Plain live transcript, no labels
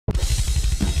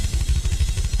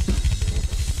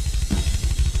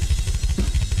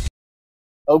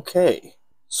Okay,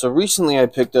 so recently I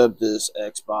picked up this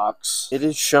Xbox. It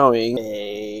is showing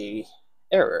a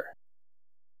error.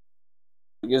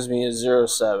 It gives me a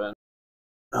 07.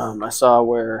 I saw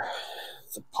where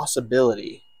the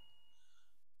possibility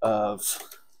of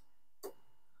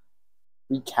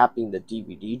recapping the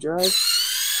DVD drive.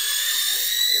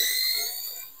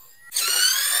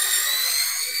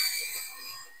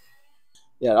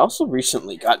 Yeah, I also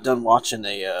recently got done watching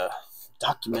a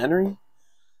documentary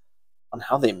on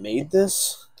how they made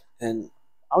this, and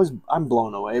I'm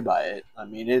blown away by it. I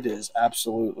mean, it is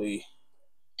absolutely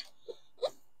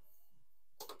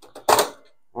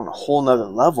on a whole nother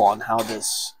level on how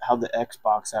the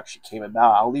Xbox actually came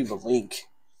about. I'll leave a link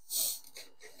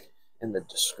in the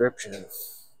description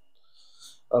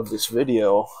of this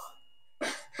video.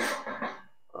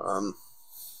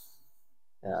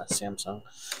 Yeah, Samsung.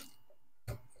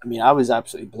 I mean, I was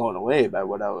absolutely blown away by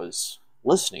what I was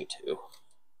listening to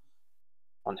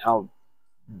on how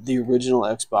the original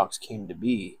Xbox came to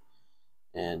be.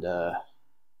 And, wow.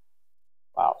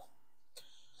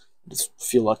 I just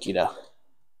feel lucky to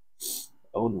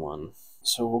own one.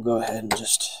 So we'll go ahead and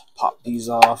just pop these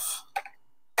off.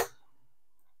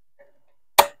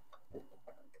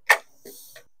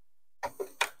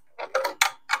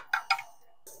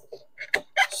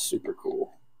 Super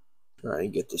cool. Try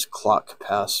and get this clock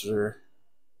capacitor.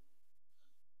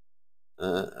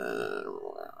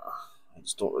 I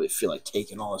just don't really feel like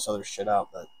taking all this other shit out,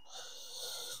 but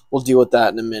we'll deal with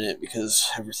that in a minute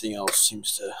because everything else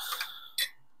seems to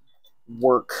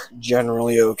work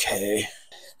generally okay.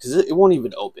 Because it won't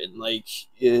even open. Like,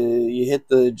 you hit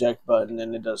the eject button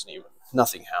and it doesn't even,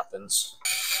 nothing happens.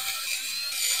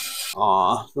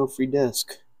 Aw, no free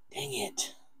disc. Dang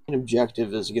it. Main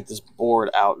objective is to get this board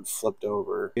out and flipped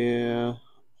over. Yeah,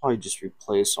 probably just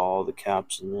replace all the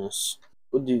caps in this.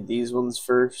 We'll do these ones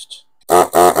first.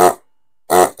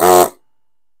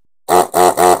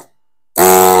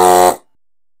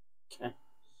 Okay,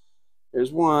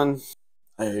 there's one.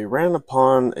 I ran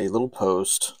upon a little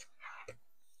post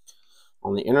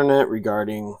on the internet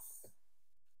regarding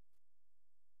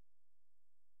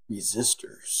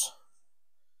resistors.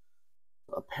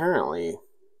 Apparently,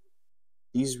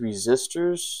 these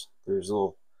resistors, there's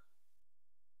little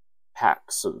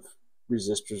packs of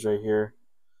resistors right here.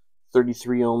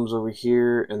 33 ohms over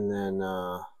here, and then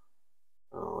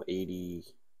 80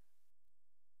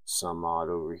 some odd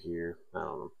over here. I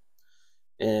don't know.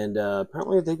 And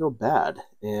apparently they go bad.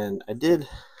 And I did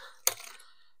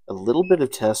a little bit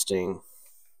of testing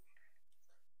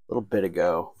a little bit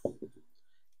ago,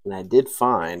 and I did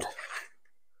find,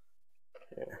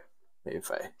 here, maybe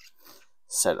if I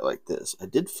set it like this, I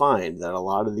did find that a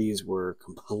lot of these were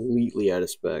completely out of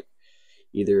spec,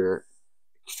 either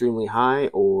extremely high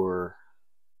or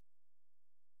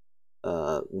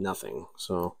nothing.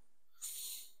 So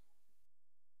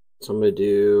I'm going to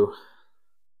do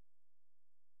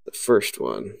the first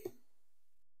one.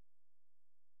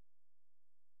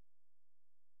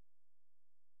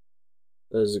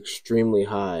 That is extremely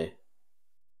high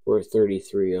for a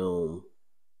 33 ohm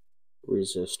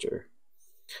resistor.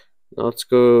 Now let's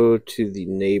go to the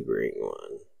neighboring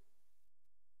one.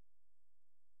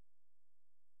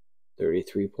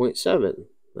 33.7.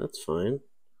 That's fine.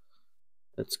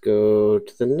 Let's go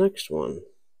to the next one.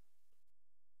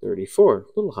 34. A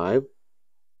little high,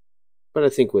 but I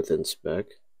think within spec.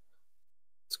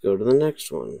 Let's go to the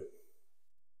next one.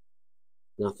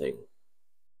 Nothing.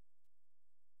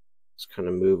 Let's kind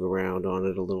of move around on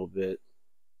it a little bit.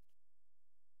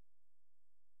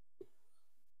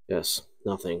 Yes,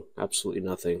 nothing. Absolutely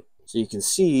nothing. So you can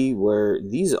see where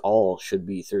these all should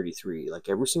be 33. Like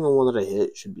every single one that I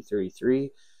hit should be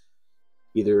 33.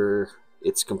 Either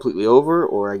it's completely over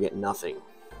or I get nothing.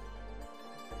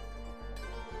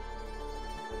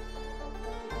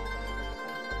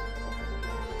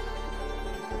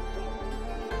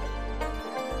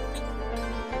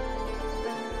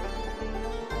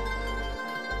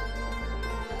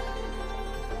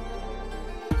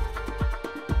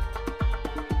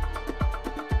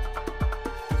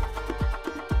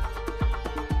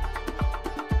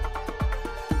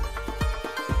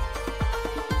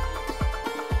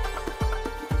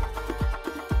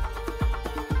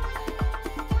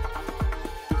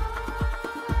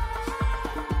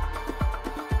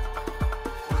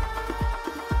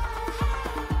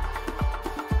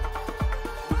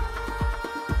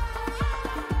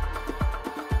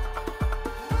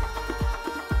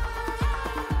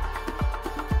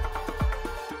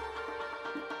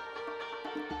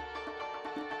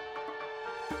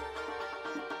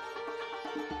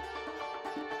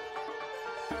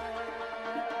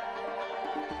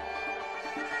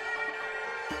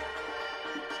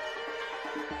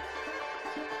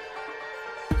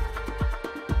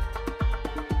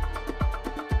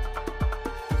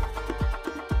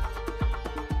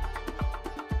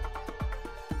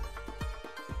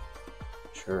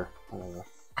 Sure. I don't know.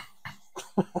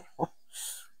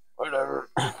 Whatever.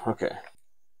 Okay.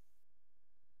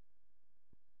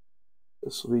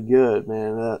 This will be good,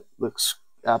 man. That looks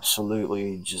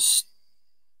absolutely just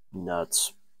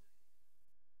nuts.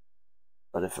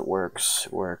 But if it works,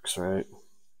 right?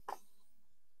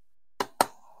 Let's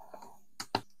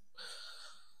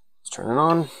turn it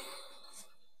on.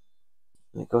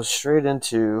 And it goes straight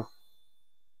into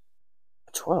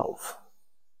a 12.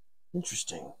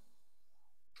 Interesting.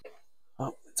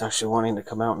 Oh, it's actually wanting to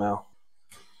come out now.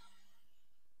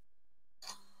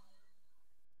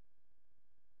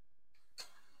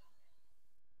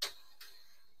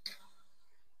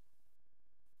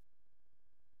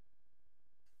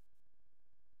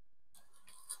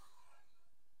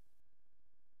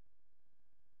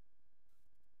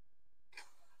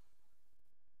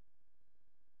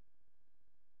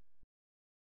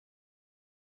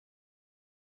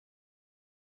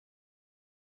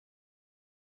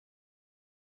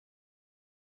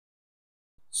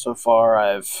 So far,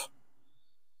 I've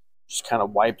just kind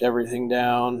of wiped everything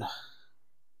down,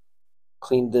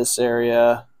 cleaned this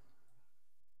area,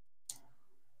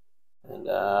 and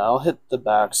I'll hit the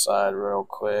back side real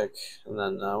quick, and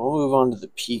then we'll move on to the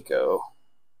Pico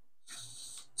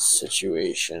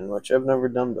situation, which I've never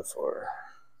done before.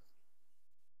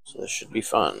 So this should be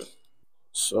fun.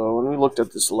 So when we looked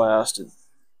at this last,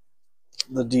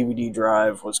 the DVD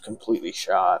drive was completely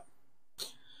shot.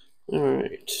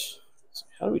 Alright, so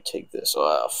how do we take this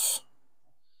off?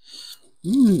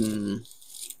 Oh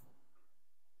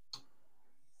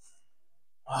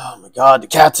my god, the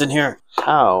cat's in here.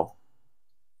 How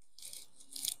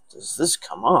does this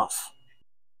come off?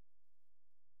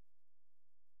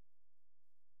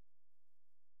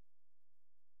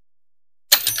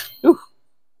 Ooh,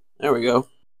 there we go.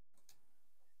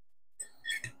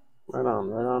 Right on,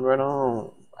 right on, right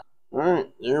on.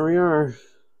 Alright, there we are.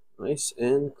 Nice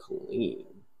and clean.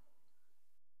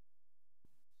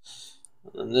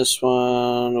 And this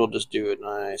one, we'll just do a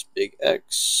nice big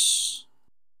X.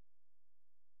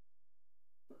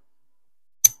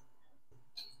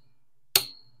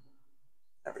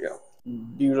 There we go.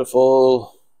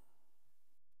 Beautiful.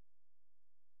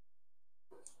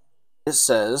 It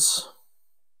says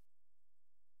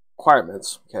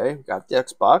requirements. Okay, got the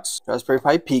Xbox, Raspberry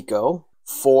Pi Pico,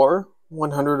 4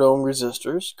 100 ohm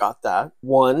resistors, got that.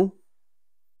 One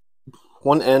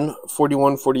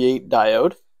N4148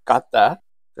 diode, got that.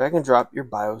 Drag and drop your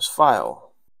BIOS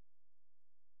file.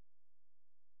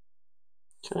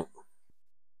 Okay.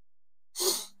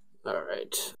 All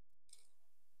right.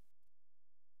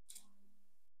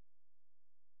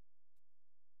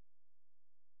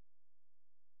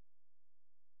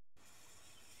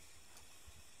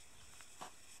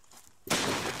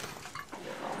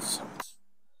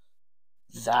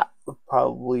 That would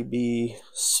probably be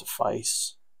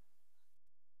suffice.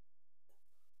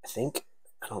 I think.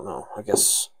 I don't know. I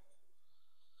guess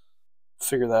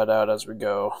figure that out as we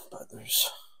go. But there's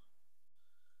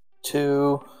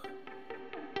 2.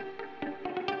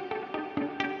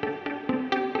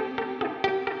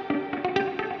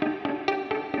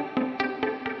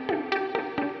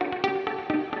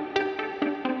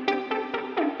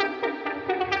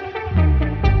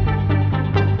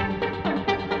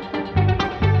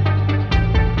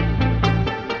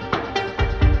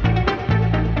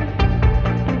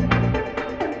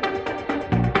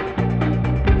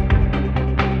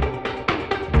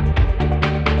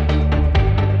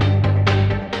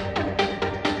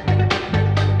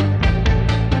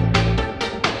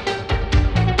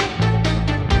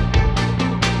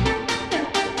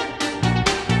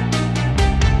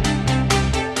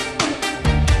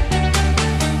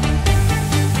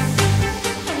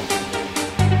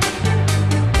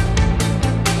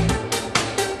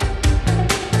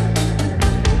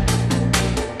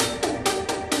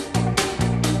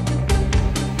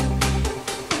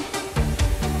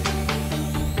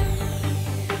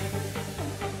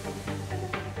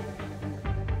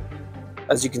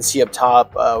 As you can see up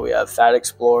top, we have Fat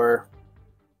Explorer,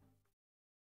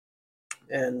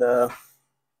 and I'm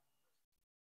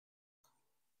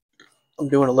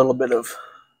doing a little bit of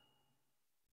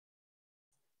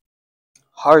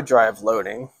hard drive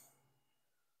loading.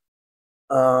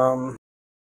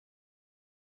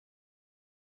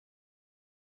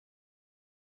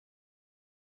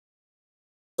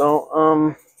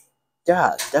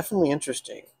 Yeah, definitely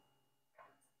interesting.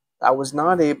 I was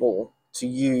not able to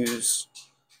use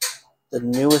the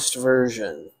newest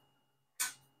version,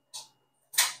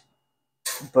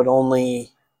 but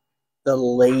only the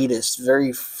latest,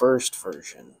 very first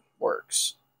version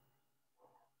works.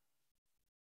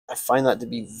 I find that to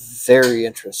be very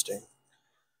interesting.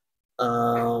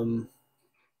 In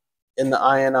the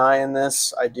INI in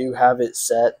this, I do have it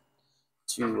set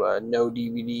to no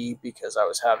DVD because I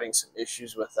was having some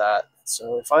issues with that.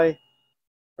 So we're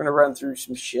gonna run through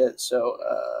some shit. So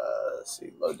let's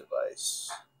see, load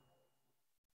device.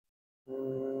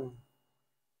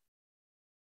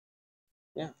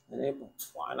 Yeah, enable.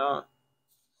 Why not?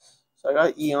 So I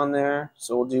got E on there.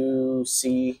 So we'll do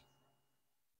C.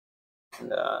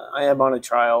 And I am on a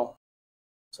trial.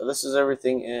 So this is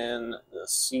everything in the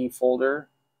C folder.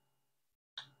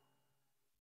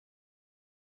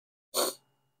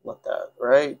 Let that,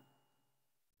 right?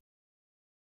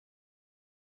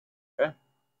 Okay.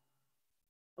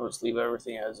 I'll just leave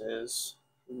everything as is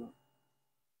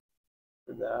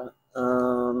for that.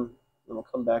 Then we'll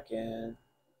come back in,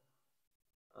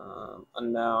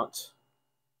 unmount,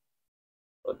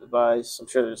 load device. I'm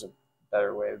sure there's a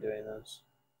better way of doing this.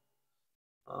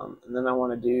 And then I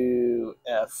want to do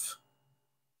F.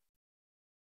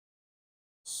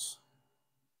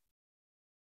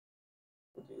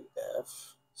 We'll do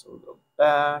F. So we'll go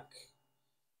back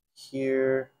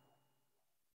here.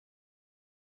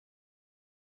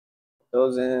 Put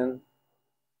those in.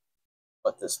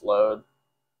 Let this load.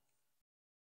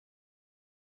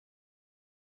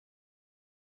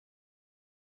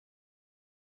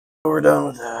 We're done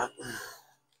with that.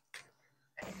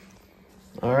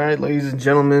 All right, ladies and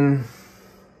gentlemen,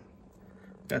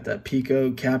 got that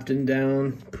Pico captain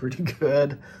down pretty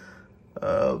good.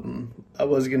 I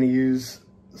was gonna use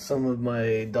some of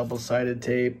my double-sided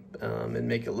tape and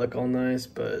make it look all nice,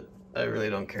 but I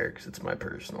really don't care because it's my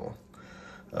personal.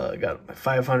 I got my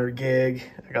 500 gig.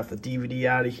 I got the DVD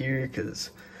out of here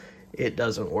because it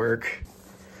doesn't work.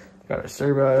 Got our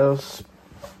Cerbios.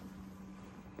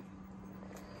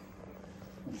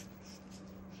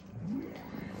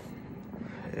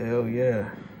 Hell yeah.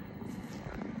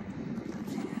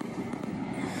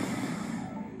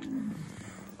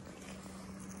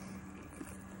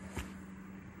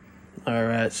 All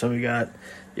right, so we got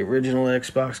the original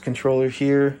Xbox controller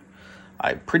here.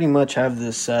 I pretty much have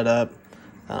this set up.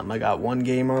 I got one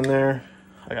game on there.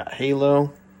 I got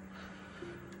Halo.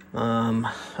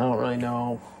 I don't really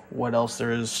know what else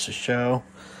there is to show.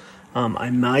 I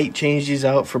might change these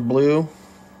out for blue.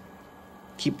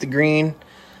 Keep the green,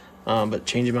 but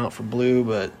change them out for blue.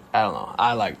 But I don't know.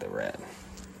 I like the red.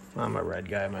 I'm a red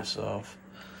guy myself.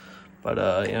 But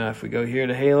yeah, if we go here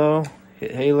to Halo,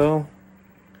 hit Halo.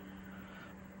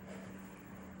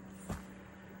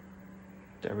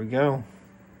 There we go.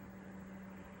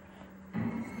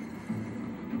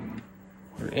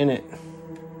 We're in it.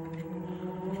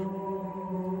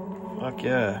 Fuck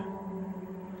yeah.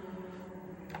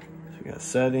 So we got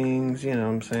settings, you know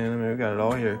what I'm saying? I mean, we got it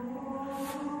all here.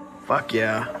 Fuck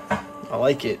yeah. I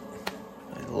like it.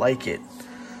 I like it.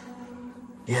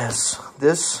 Yes,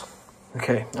 this.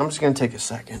 Okay, I'm just gonna take a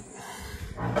second.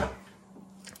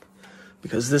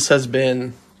 Because this has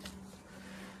been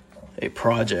a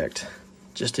project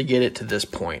just to get it to this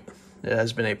point. It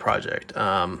has been a project.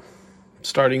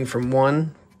 Starting from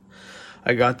one,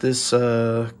 I got this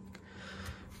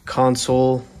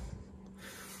console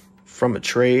from a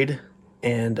trade,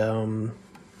 and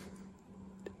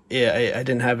yeah, I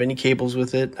didn't have any cables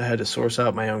with it. I had to source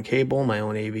out my own cable, my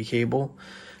own AV cable.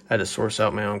 I had to source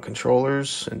out my own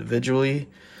controllers individually.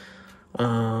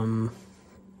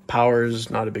 Power is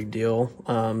not a big deal.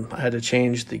 I had to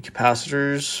change the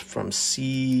capacitors from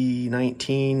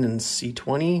C19 and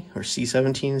C20, or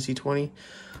C17 and C20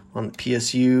 on the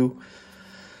PSU.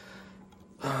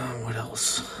 What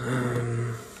else?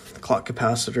 Clock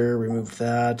capacitor, removed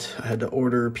that. I had to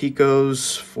order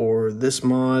Picos for this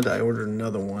mod. I ordered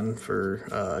another one for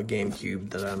a GameCube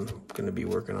that I'm going to be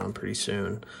working on pretty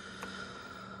soon.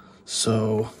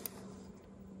 So,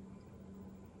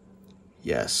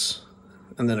 yes.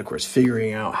 And then, of course,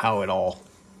 figuring out how it all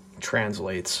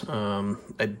translates.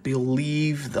 I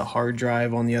believe the hard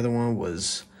drive on the other one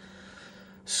was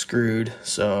screwed,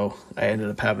 so I ended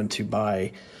up having to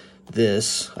buy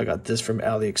this. I got this from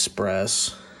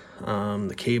AliExpress.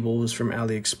 The cable was from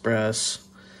AliExpress.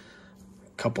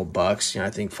 A couple bucks, you know, I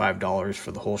think $5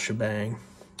 for the whole shebang.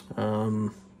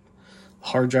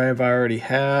 Hard drive I already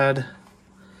had.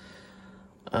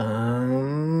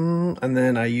 And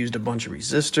then I used a bunch of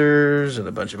resistors and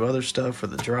a bunch of other stuff for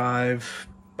the drive.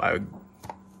 I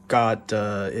got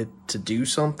it to do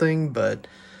something, but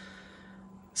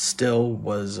still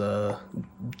was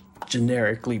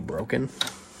generically broken.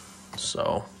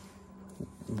 So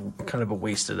kind of a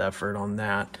wasted effort on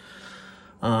that.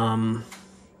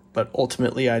 But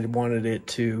ultimately I wanted it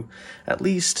to at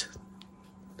least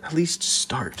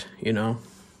start, you know.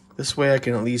 This way I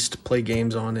can at least play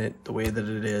games on it the way that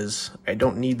it is. I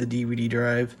don't need the DVD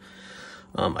drive.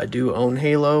 I do own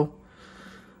Halo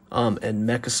and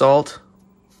Mech Assault,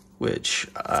 which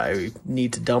I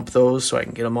need to dump those so I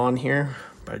can get them on here.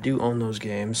 But I do own those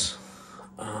games.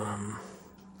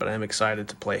 But I'm excited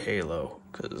to play Halo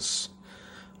because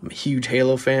I'm a huge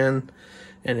Halo fan,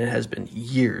 and it has been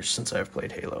years since I've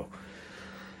played Halo.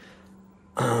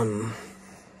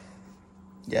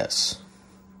 Yes.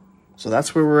 So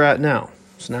that's where we're at now.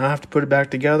 So now I have to put it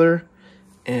back together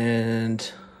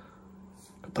and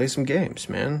play some games,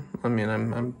 man. I mean,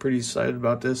 I'm pretty excited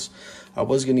about this. I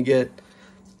was gonna get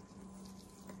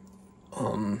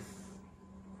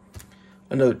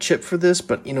another chip for this,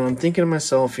 but you know, I'm thinking to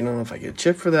myself, you know, if I get a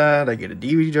chip for that, I get a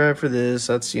DVD drive for this,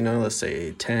 that's, you know, let's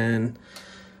say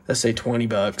 20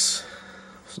 bucks.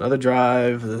 It's another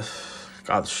drive,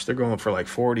 gosh, they're going for like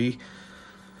 40.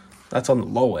 That's on the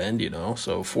low end, you know,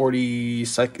 so 40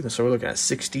 seconds, so we're looking at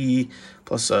 60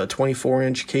 plus a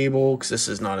 24-inch cable, because this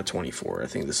is not a 24. I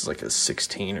think this is like a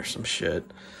 16 or some shit.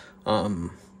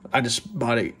 I just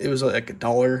bought it. It was like $1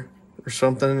 or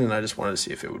something, and I just wanted to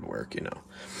see if it would work, you know.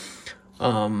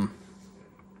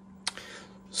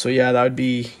 So yeah, that would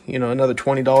be, you know, another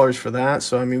 $20 for that.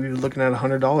 So I mean, we were looking at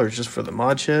 $100 just for the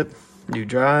mod chip, new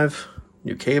drive,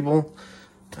 new cable.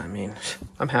 I mean,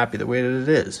 I'm happy the way that it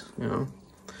is, you know.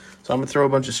 So I'm gonna throw a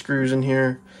bunch of screws in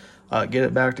here, get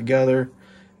it back together,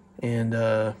 and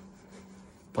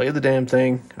play the damn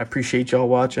thing. I appreciate y'all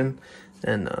watching,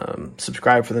 and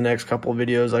subscribe for the next couple of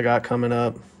videos I got coming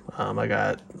up. I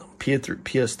got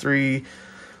PS3.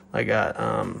 I got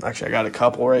actually I got a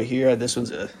couple right here. This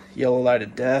one's a Yellow Light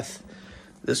of Death.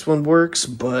 This one works,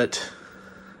 but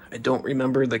I don't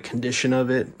remember the condition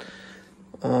of it.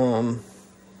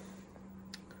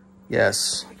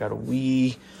 Yes, I got a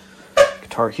Wii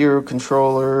Guitar Hero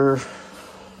controller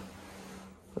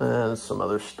and some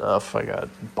other stuff. I got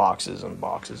boxes and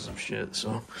boxes of shit.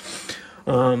 So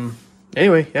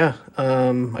anyway, yeah, I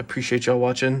appreciate y'all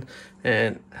watching,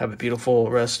 and have a beautiful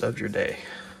rest of your day.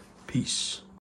 Peace.